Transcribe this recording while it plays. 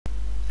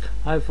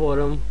Hi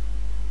forum,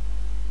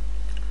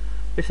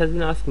 it has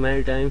been asked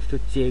many times to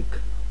check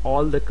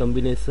all the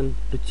combination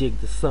to check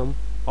the sum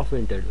of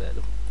entered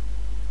value.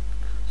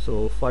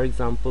 So for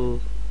example,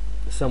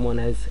 someone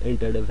has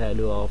entered a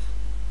value of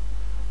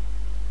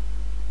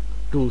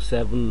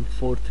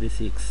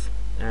 27436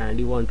 and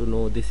you want to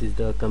know this is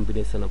the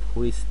combination of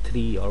which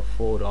 3 or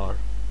 4 or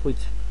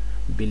which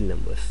bill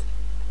numbers.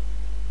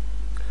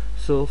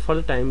 So for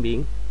the time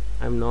being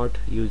I'm not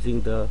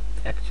using the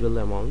actual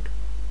amount,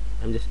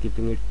 I'm just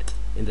keeping it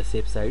in the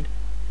safe side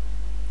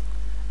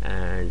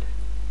and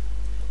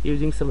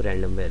using some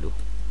random value,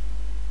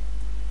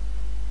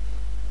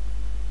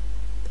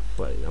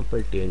 for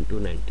example 10 to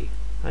 90.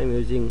 I'm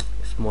using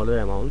smaller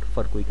amount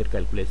for quicker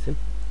calculation.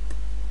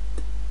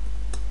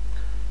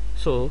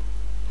 So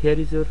here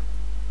is your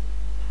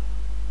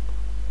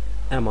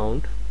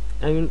amount,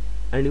 and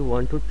you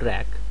want to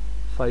track,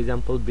 for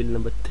example, bill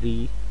number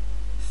 3,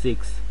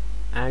 6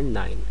 and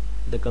 9.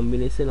 The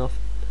combination of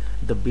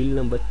the bill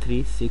number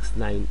 3, 6,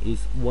 9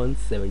 is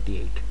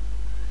 178.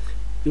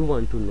 You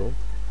want to know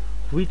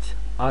which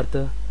are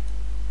the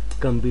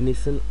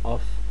combination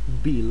of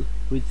bill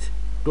which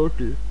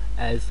total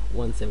as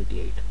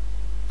 178.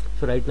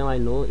 So right now I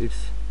know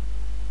it's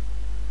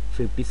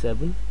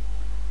 57,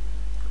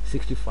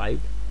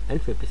 65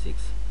 and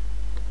 56.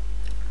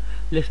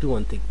 Let's do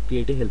one thing,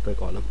 create a helper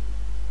column.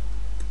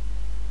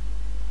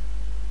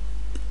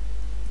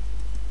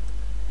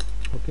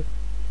 Okay,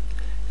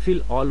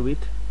 fill all with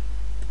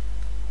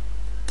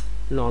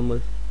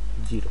normal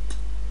 0.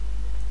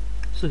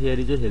 So here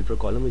is your helper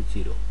column with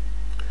 0.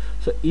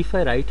 So if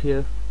I write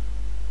here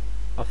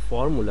a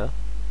formula,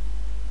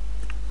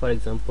 for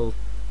example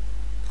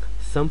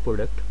sum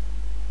product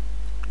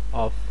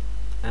of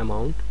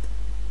amount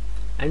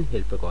and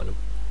helper column,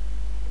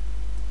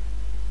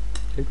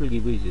 it will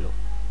give you 0.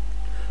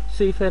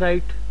 So if I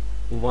write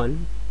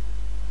 1,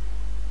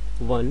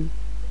 1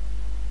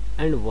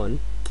 and 1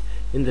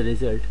 in the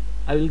result,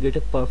 I will get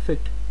a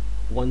perfect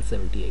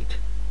 178.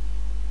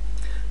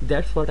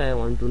 That's what I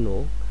want to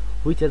know,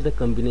 which are the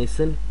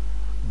combination.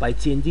 By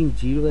changing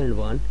 0 and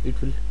 1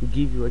 it will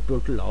give you a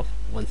total of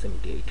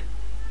 178.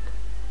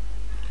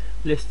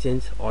 Let's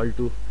change all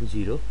to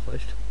 0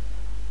 first.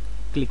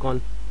 Click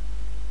on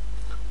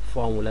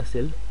formula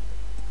cell.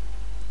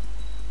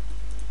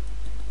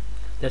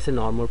 That's a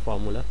normal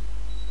formula,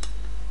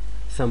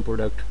 sum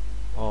product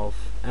of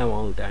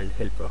amount and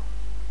helper.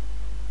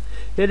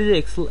 Here is an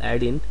Excel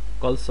add-in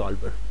called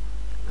Solver.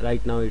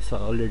 Right now it's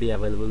already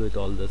available with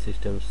all the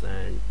systems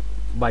and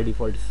by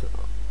default it's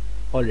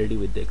already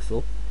with the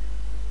Excel.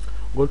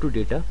 Go to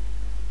data,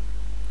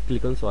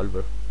 click on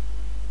Solver.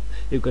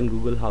 You can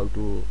Google how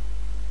to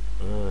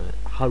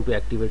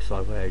activate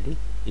Solver add-in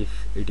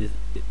if it is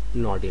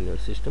not in your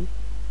system.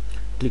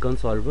 Click on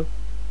Solver.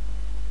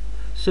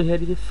 So here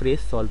is a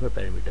fresh Solver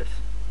parameters.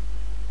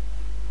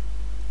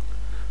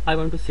 I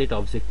want to set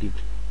objective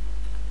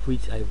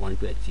which I want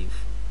to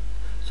achieve.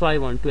 So I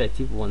want to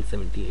achieve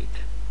 178.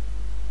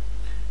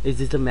 Is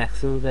this the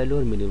maximum value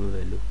or minimum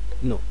value?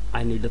 No,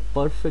 I need the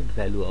perfect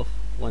value of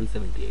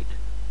 178.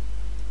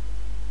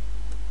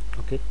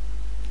 Okay,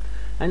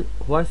 and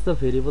what's the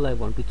variable I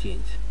want to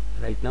change?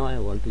 Right now I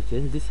want to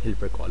change this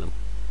helper column.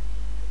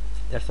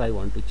 That's why I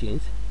want to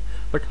change.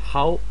 But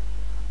how,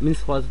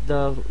 means what's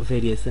the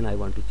variation I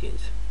want to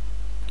change?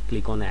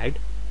 Click on add.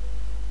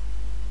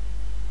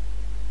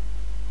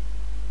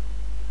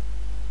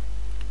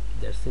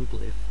 That's simple,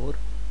 F4.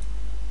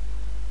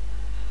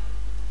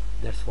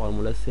 That's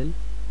formula cell.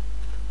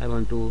 I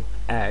want to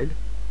add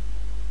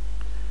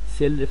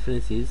cell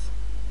reference is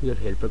your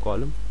helper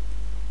column.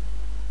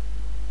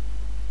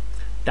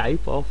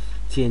 Type of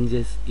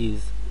changes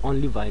is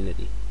only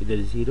binary,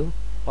 either 0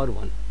 or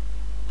 1.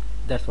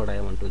 That's what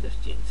I want to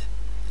just change.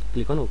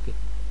 Click on OK.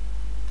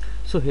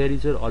 So here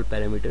is your all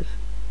parameters.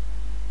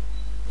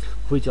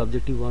 Which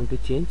objective you want to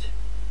change,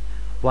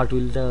 what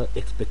will the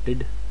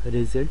expected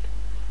result,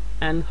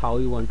 and how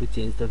you want to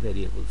change the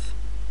variables.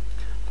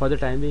 For the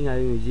time being I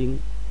am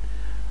using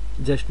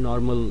just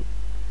normal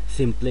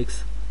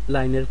simplex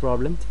linear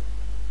problem.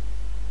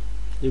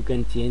 You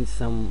can change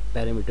some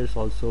parameters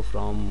also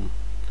from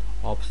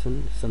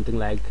option, something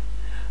like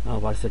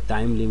what's the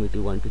time limit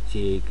you want to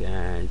check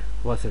and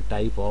what's the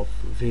type of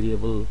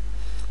variable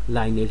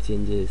linear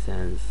changes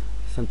and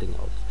something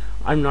else.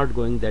 I'm not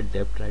going that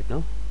depth right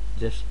now,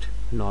 just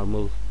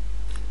normal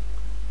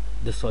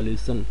the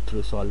solution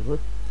through Solver.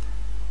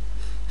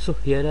 So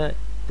here I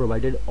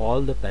provided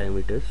all the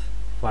parameters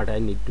what I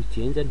need to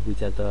change and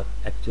which are the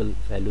actual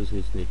values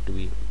which need to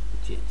be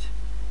changed.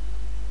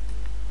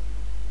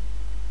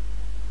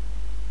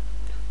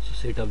 So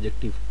set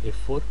objective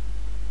F4.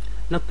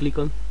 Now click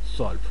on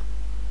solve.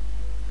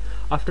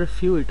 After a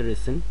few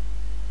iterations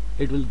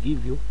it will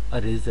give you a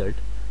result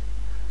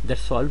that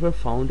Solver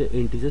found an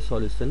integer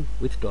solution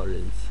with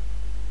tolerance.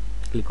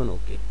 Click on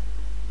OK.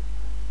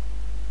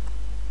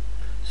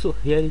 So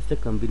here is the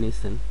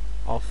combination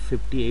of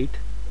 58,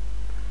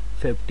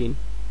 15,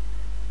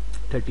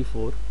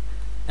 34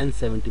 and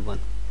 71,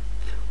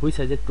 which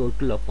has a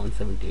total of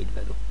 178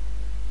 value.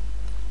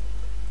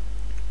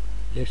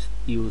 Let's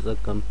use a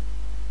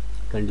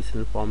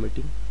conditional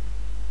formatting.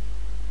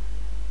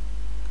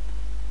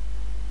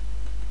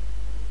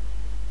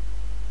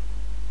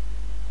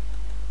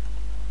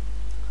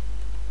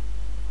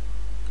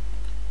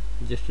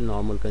 Just a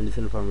normal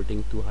conditional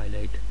formatting to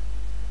highlight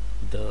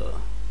the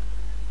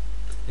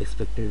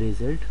expected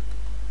result.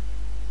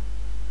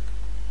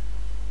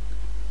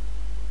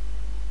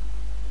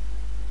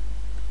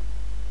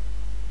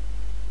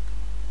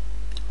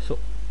 So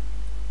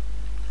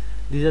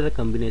these are the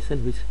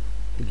combination which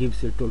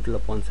gives you total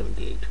upon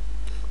 78.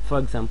 For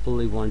example,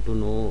 we want to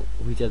know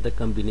which are the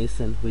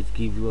combination which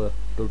give you a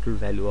total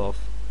value of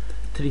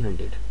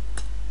 300.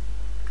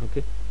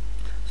 Okay,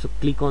 so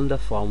click on the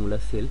formula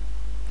cell,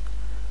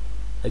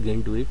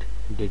 again do it,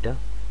 data,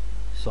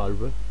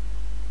 solver.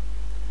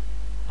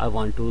 I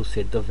want to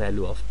set the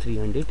value of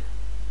 300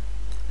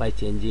 by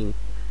changing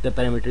the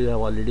parameter you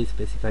have already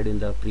specified in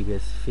the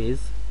previous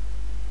phase.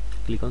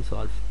 Click on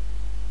solve,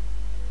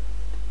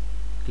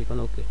 click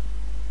on OK.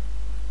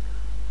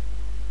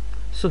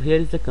 So here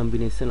is the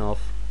combination of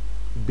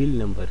bill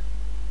number.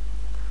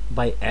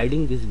 By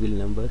adding this bill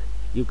number,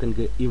 you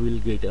will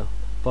get a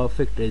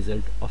perfect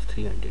result of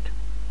 300.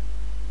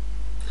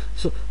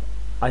 So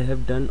I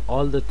have done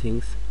all the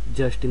things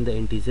just in the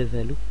integer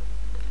value.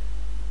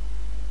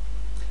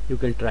 You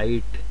can try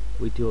it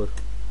with your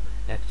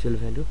actual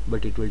value,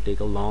 but it will take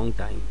a long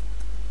time.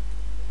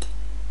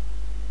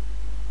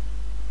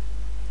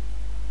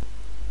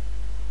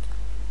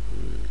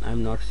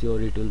 I'm not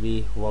sure it will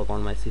be work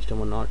on my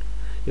system or not.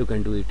 You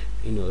can do it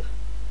in your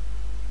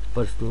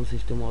personal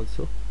system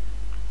also.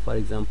 For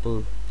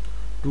example,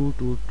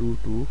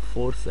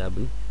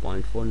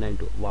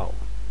 222247.492. Wow,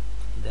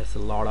 that's a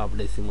lot of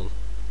decimal.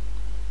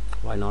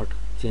 Why not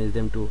change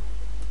them to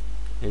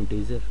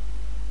integer?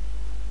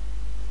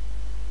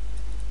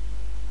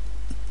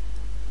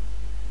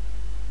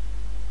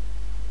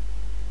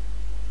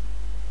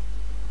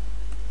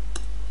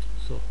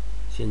 So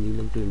changing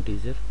them to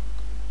integer.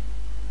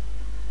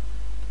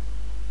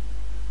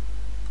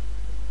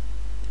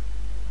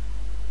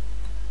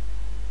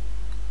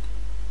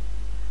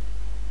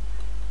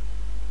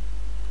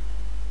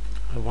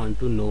 I want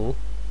to know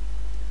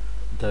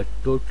the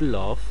total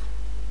of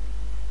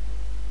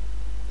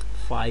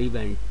 5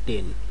 and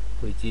 10,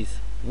 which is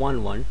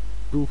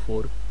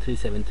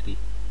 1124373.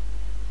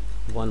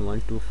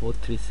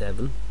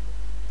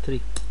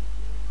 1124373.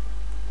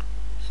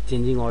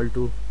 Changing all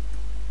to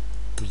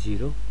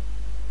 0.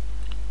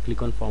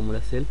 Click on formula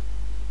cell,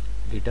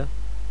 data,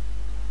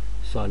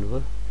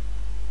 solver.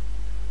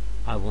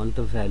 I want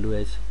the value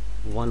as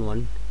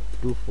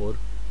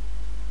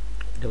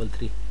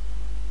 112433.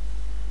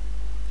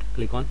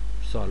 Click on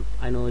solve.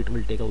 I know it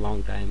will take a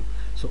long time,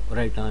 so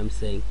right now I'm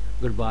saying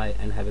goodbye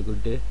and have a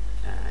good day,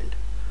 and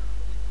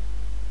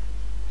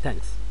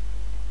thanks.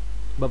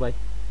 Bye bye.